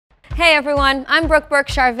Hey everyone, I'm Brooke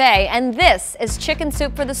Burke-Charvet, and this is Chicken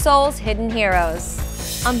Soup for the Soul's Hidden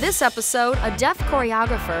Heroes. On this episode, a deaf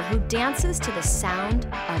choreographer who dances to the sound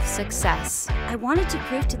of success. I wanted to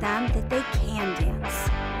prove to them that they can dance,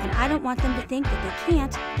 and I don't want them to think that they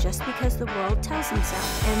can't just because the world tells them so.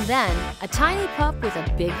 And then, a tiny pup with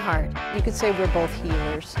a big heart. You could say we're both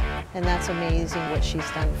healers, and that's amazing what she's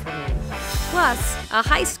done for me. Plus, a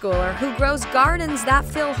high schooler who grows gardens that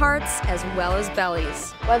fill hearts as well as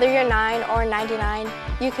bellies. Whether you're 9 or 99,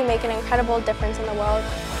 you can make an incredible difference in the world.